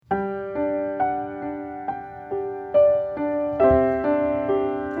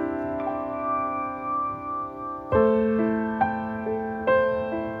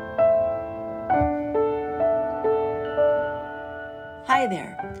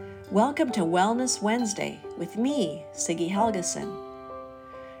Welcome to Wellness Wednesday with me, Siggy Helgeson.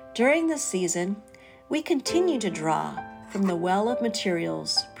 During this season, we continue to draw from the well of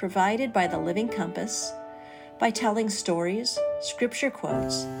materials provided by the Living Compass by telling stories, scripture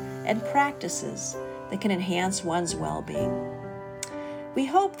quotes, and practices that can enhance one's well-being. We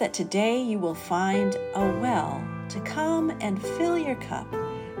hope that today you will find a well to come and fill your cup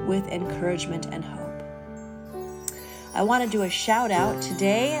with encouragement and hope. I want to do a shout out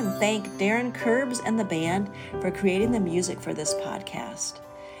today and thank Darren Curbs and the band for creating the music for this podcast,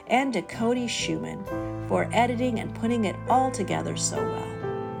 and to Cody Schumann for editing and putting it all together so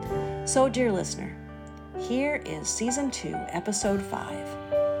well. So, dear listener, here is Season 2, Episode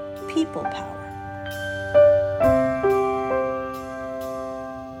 5, People Power.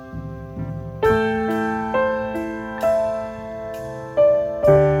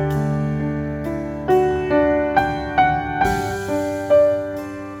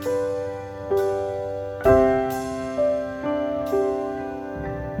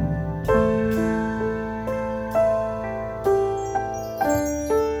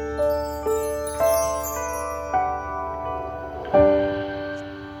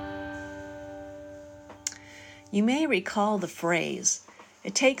 You may recall the phrase,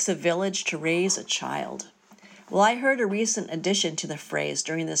 "It takes a village to raise a child." Well, I heard a recent addition to the phrase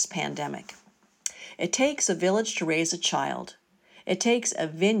during this pandemic. It takes a village to raise a child. It takes a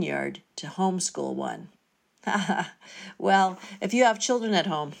vineyard to homeschool one. Well, if you have children at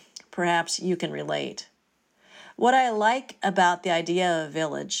home, perhaps you can relate. What I like about the idea of a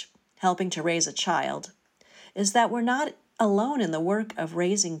village helping to raise a child is that we're not alone in the work of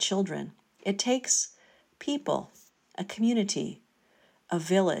raising children. It takes people, a community, a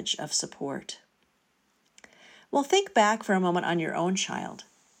village of support. Well, think back for a moment on your own child.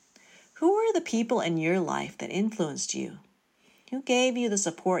 Who were the people in your life that influenced you? Who gave you the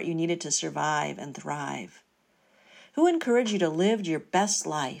support you needed to survive and thrive? Who encouraged you to live your best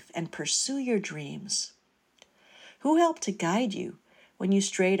life and pursue your dreams? Who helped to guide you when you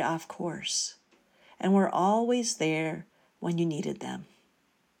strayed off course and were always there when you needed them?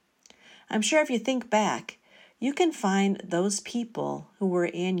 I'm sure if you think back, you can find those people who were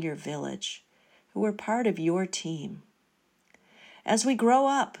in your village, who were part of your team. As we grow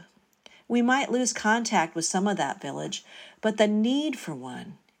up, we might lose contact with some of that village, but the need for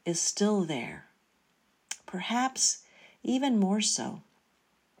one is still there. Perhaps even more so.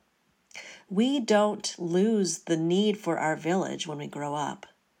 We don't lose the need for our village when we grow up.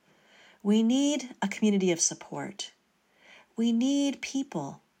 We need a community of support. We need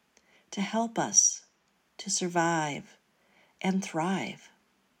people to help us to survive and thrive.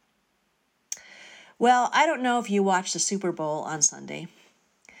 Well, I don't know if you watched the Super Bowl on Sunday,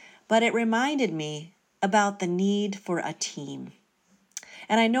 but it reminded me about the need for a team.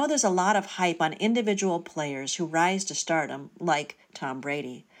 And I know there's a lot of hype on individual players who rise to stardom, like Tom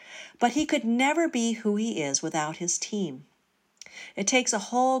Brady, but he could never be who he is without his team. It takes a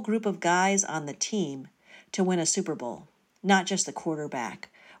whole group of guys on the team to win a Super Bowl, not just the quarterback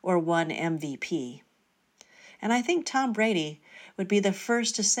or one MVP. And I think Tom Brady would be the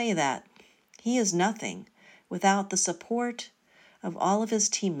first to say that. He is nothing without the support of all of his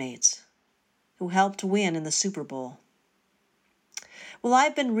teammates who helped win in the Super Bowl. Well,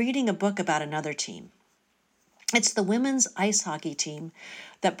 I've been reading a book about another team. It's the women's ice hockey team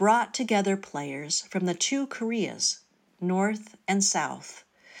that brought together players from the two Koreas, North and South,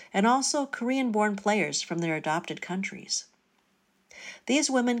 and also Korean-born players from their adopted countries. These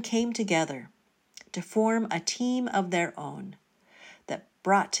women came together to form a team of their own that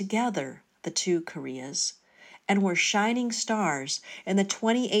brought together the two Koreas and were shining stars in the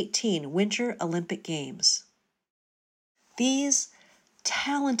 2018 Winter Olympic Games. These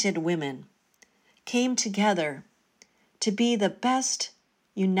talented women came together to be the best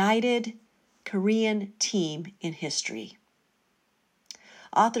united Korean team in history.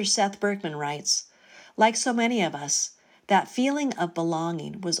 Author Seth Berkman writes, "Like so many of us, that feeling of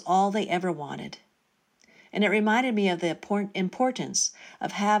belonging was all they ever wanted. And it reminded me of the importance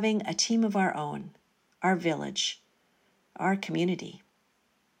of having a team of our own, our village, our community."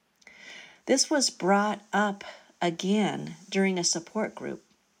 This was brought up again during a support group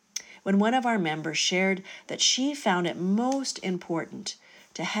when one of our members shared that she found it most important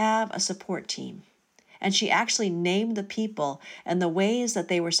to have a support team. And she actually named the people and the ways that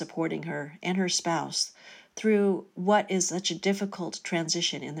they were supporting her and her spouse through what is such a difficult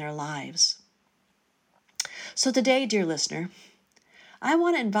transition in their lives. So today, dear listener, I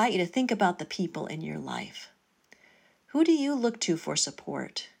want to invite you to think about the people in your life. Who do you look to for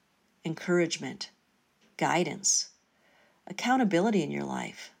support, encouragement, guidance, accountability in your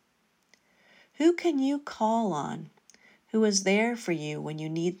life? Who can you call on who is there for you when you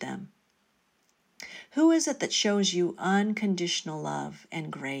need them? Who is it that shows you unconditional love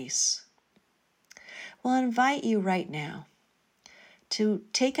and grace? Well, I invite you right now to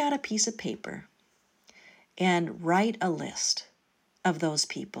take out a piece of paper and write a list of those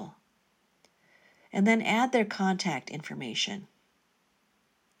people, and then add their contact information.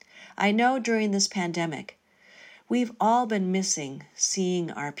 I know during this pandemic, we've all been missing seeing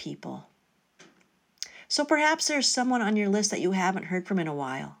our people. So perhaps there's someone on your list that you haven't heard from in a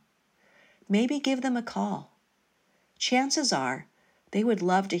while. Maybe give them a call. Chances are they would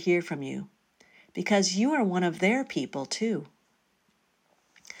love to hear from you because you are one of their people too.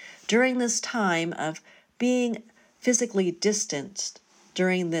 During this time of being physically distanced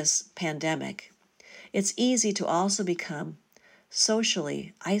during this pandemic, it's easy to also become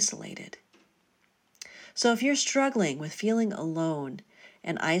socially isolated. So if you're struggling with feeling alone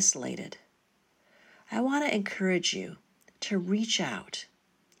and isolated, I want to encourage you to reach out,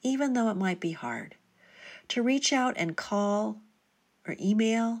 even though it might be hard, to reach out and call or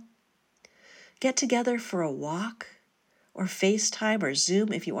email, get together for a walk, or FaceTime or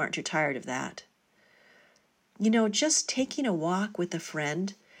Zoom if you aren't too tired of that. Just taking a walk with a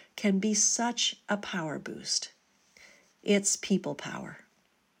friend can be such a power boost. It's people power.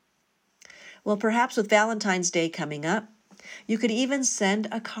 Well, perhaps with Valentine's Day coming up, you could even send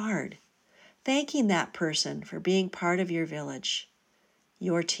a card thanking that person for being part of your village,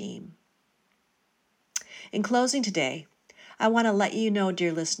 your team. In closing today, I want to let you know,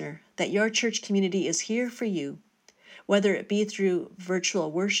 dear listener, that your church community is here for you, whether it be through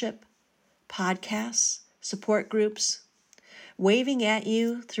virtual worship, podcasts, support groups, waving at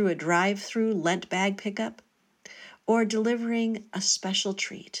you through a drive-through Lent bag pickup, or delivering a special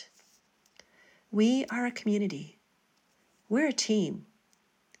treat. We are a community. We're a team.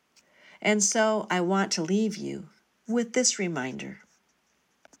 And so I want to leave you with this reminder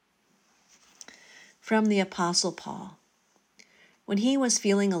from the Apostle Paul. When he was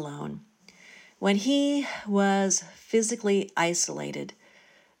feeling alone, when he was physically isolated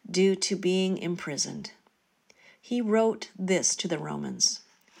due to being imprisoned, he wrote this to the Romans,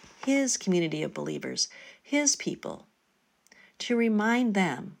 his community of believers, his people, to remind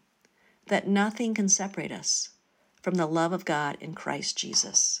them that nothing can separate us from the love of God in Christ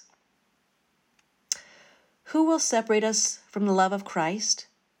Jesus. Who will separate us from the love of Christ?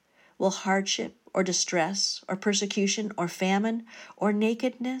 Will hardship or distress or persecution or famine or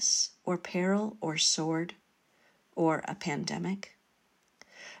nakedness or peril or sword or a pandemic?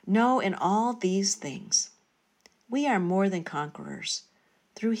 No, in all these things, we are more than conquerors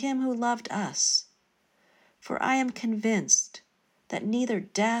through him who loved us. For I am convinced that neither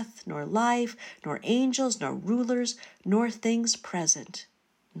death, nor life, nor angels, nor rulers, nor things present,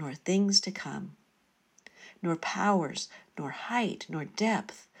 nor things to come, nor powers, nor height, nor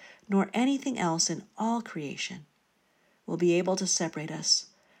depth, nor anything else in all creation will be able to separate us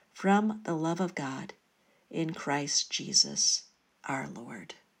from the love of God in Christ Jesus our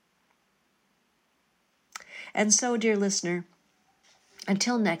Lord. And so, dear listener,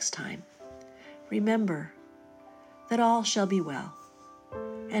 until next time, remember that all shall be well,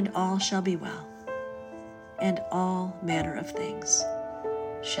 and all shall be well, and all manner of things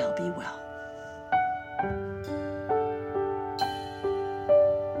shall be well.